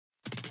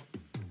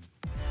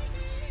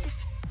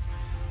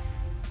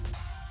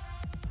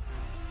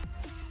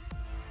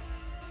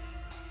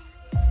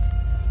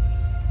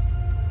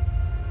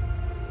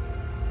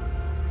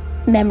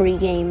memory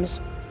games.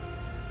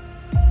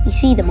 We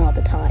see them all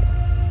the time.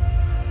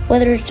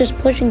 Whether it's just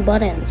pushing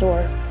buttons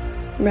or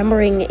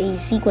remembering a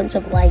sequence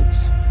of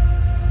lights.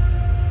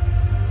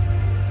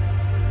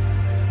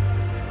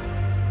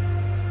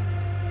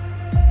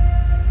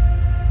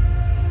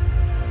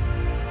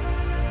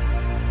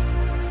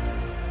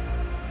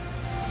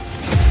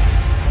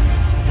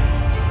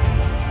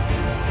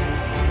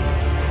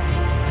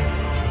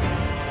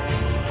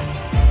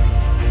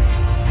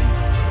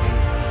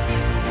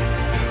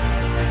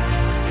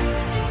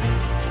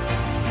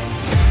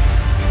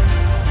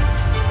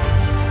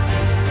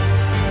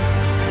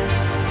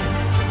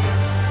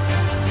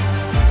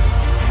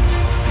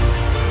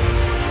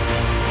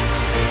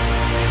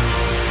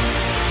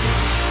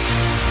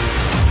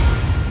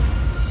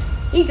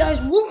 Hey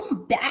guys,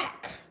 welcome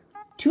back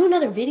to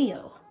another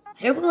video.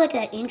 I hope you like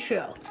that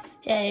intro.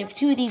 I have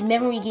two of these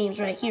memory games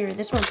right here.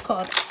 This one's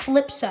called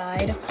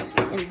Flipside,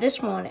 and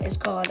this one is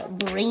called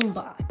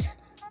BrainBot.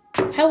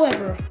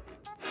 However,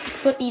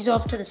 put these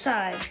off to the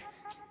side,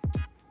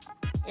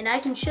 and I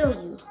can show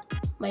you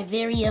my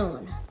very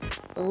own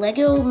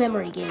Lego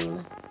memory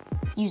game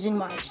using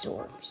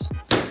Mindstorms.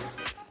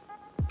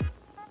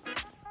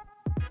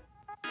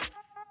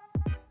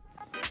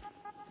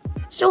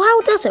 So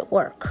how does it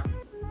work?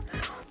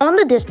 On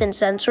the distance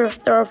sensor,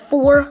 there are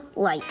 4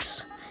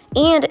 lights,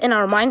 and in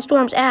our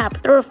Mindstorms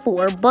app, there are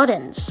 4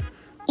 buttons.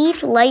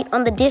 Each light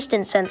on the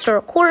distance sensor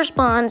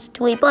corresponds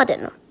to a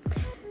button.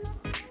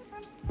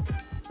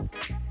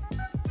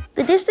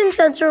 The distance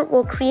sensor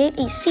will create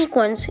a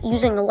sequence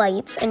using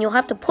lights, and you'll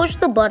have to push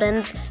the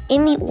buttons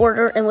in the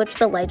order in which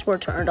the lights were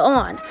turned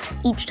on.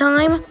 Each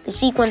time, the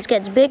sequence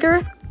gets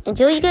bigger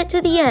until you get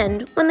to the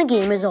end when the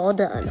game is all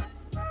done.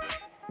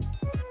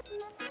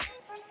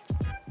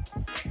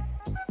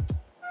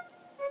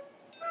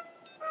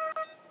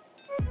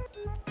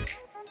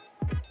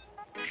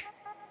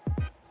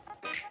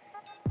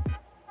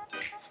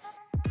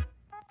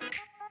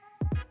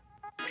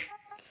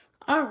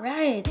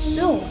 Alright,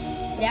 so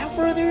without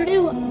further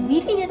ado, we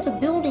can get to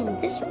building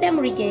this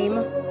memory game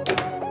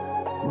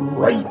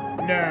right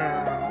now.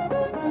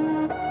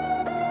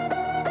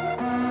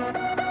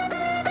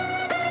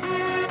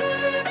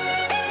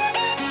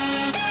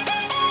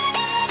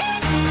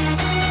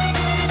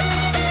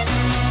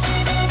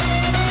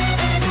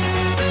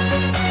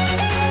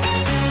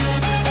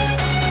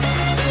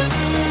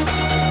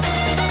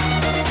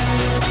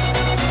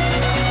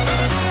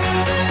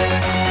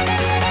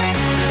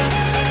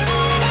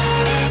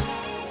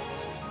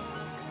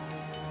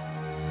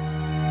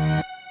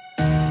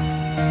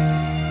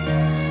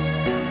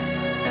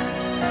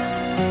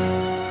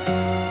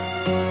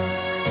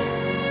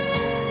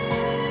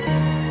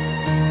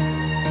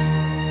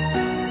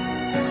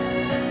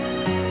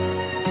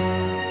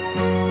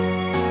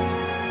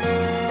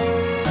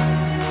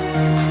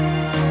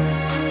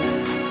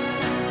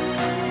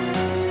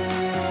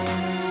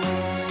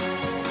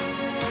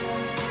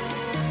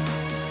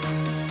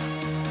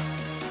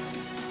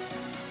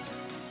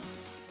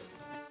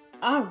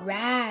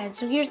 Alright,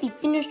 so here's the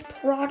finished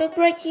product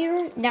right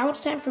here. Now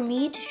it's time for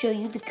me to show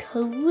you the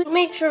code.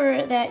 Make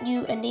sure that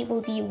you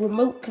enable the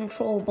remote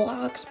control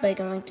blocks by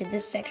going to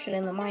this section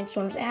in the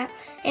Mindstorms app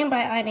and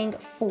by adding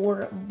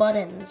 4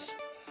 buttons.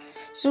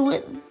 So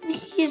what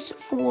these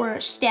 4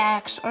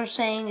 stacks are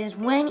saying is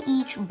when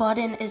each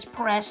button is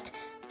pressed,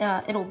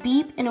 it'll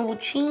beep and it will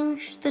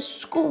change the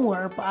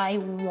score by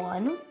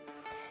 1.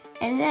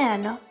 And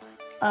then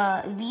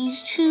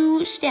these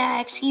 2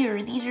 stacks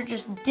here, these are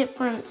just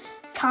different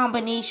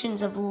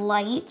combinations of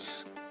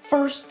lights.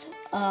 First,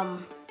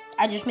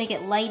 I just make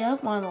it light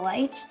up one of the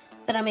lights,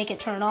 then I make it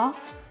turn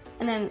off,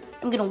 and then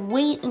I'm gonna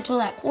wait until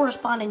that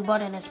corresponding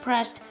button is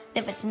pressed.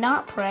 If it's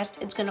not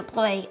pressed, it's gonna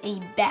play a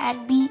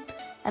bad beep,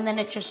 and then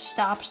it just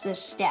stops this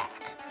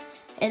stack.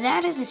 And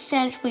that is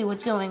essentially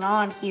what's going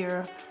on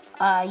here.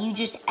 You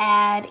just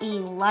add a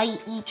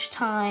light each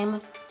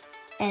time,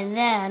 and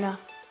then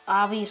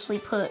obviously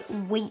put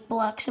wait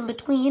blocks in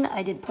between.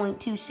 I did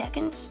 0.2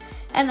 seconds.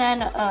 And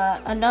then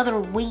another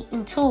wait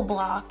until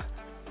block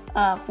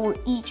for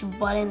each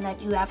button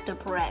that you have to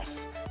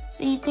press.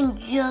 So you can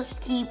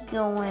just keep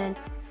going.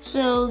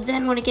 So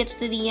then when it gets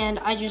to the end,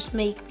 I just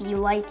make the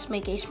lights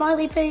make a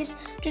smiley face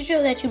to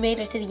show that you made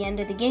it to the end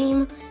of the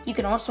game. You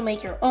can also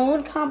make your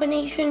own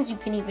combinations. You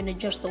can even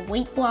adjust the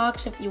wait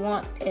blocks if you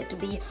want it to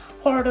be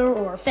harder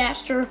or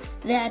faster.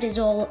 That is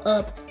all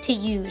up to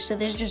you. So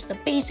there's just the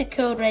basic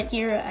code right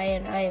here.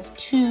 I have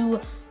 2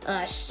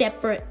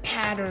 separate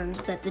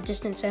patterns that the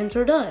distance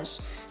sensor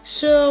does.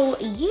 So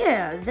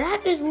yeah,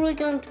 that is really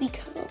going to be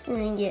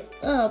covering it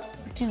up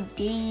for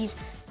today's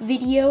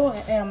video.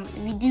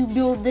 We do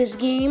build this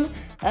game.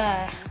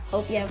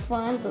 Hope you have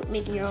fun, but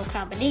making your own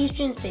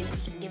combinations. Maybe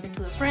you can give it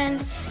to a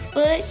friend.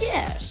 But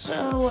yeah,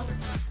 so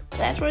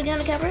that's what we're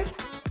gonna cover.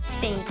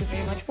 Thank you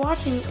very much for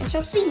watching, and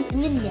so see you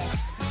in the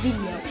next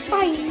video.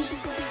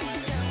 Bye!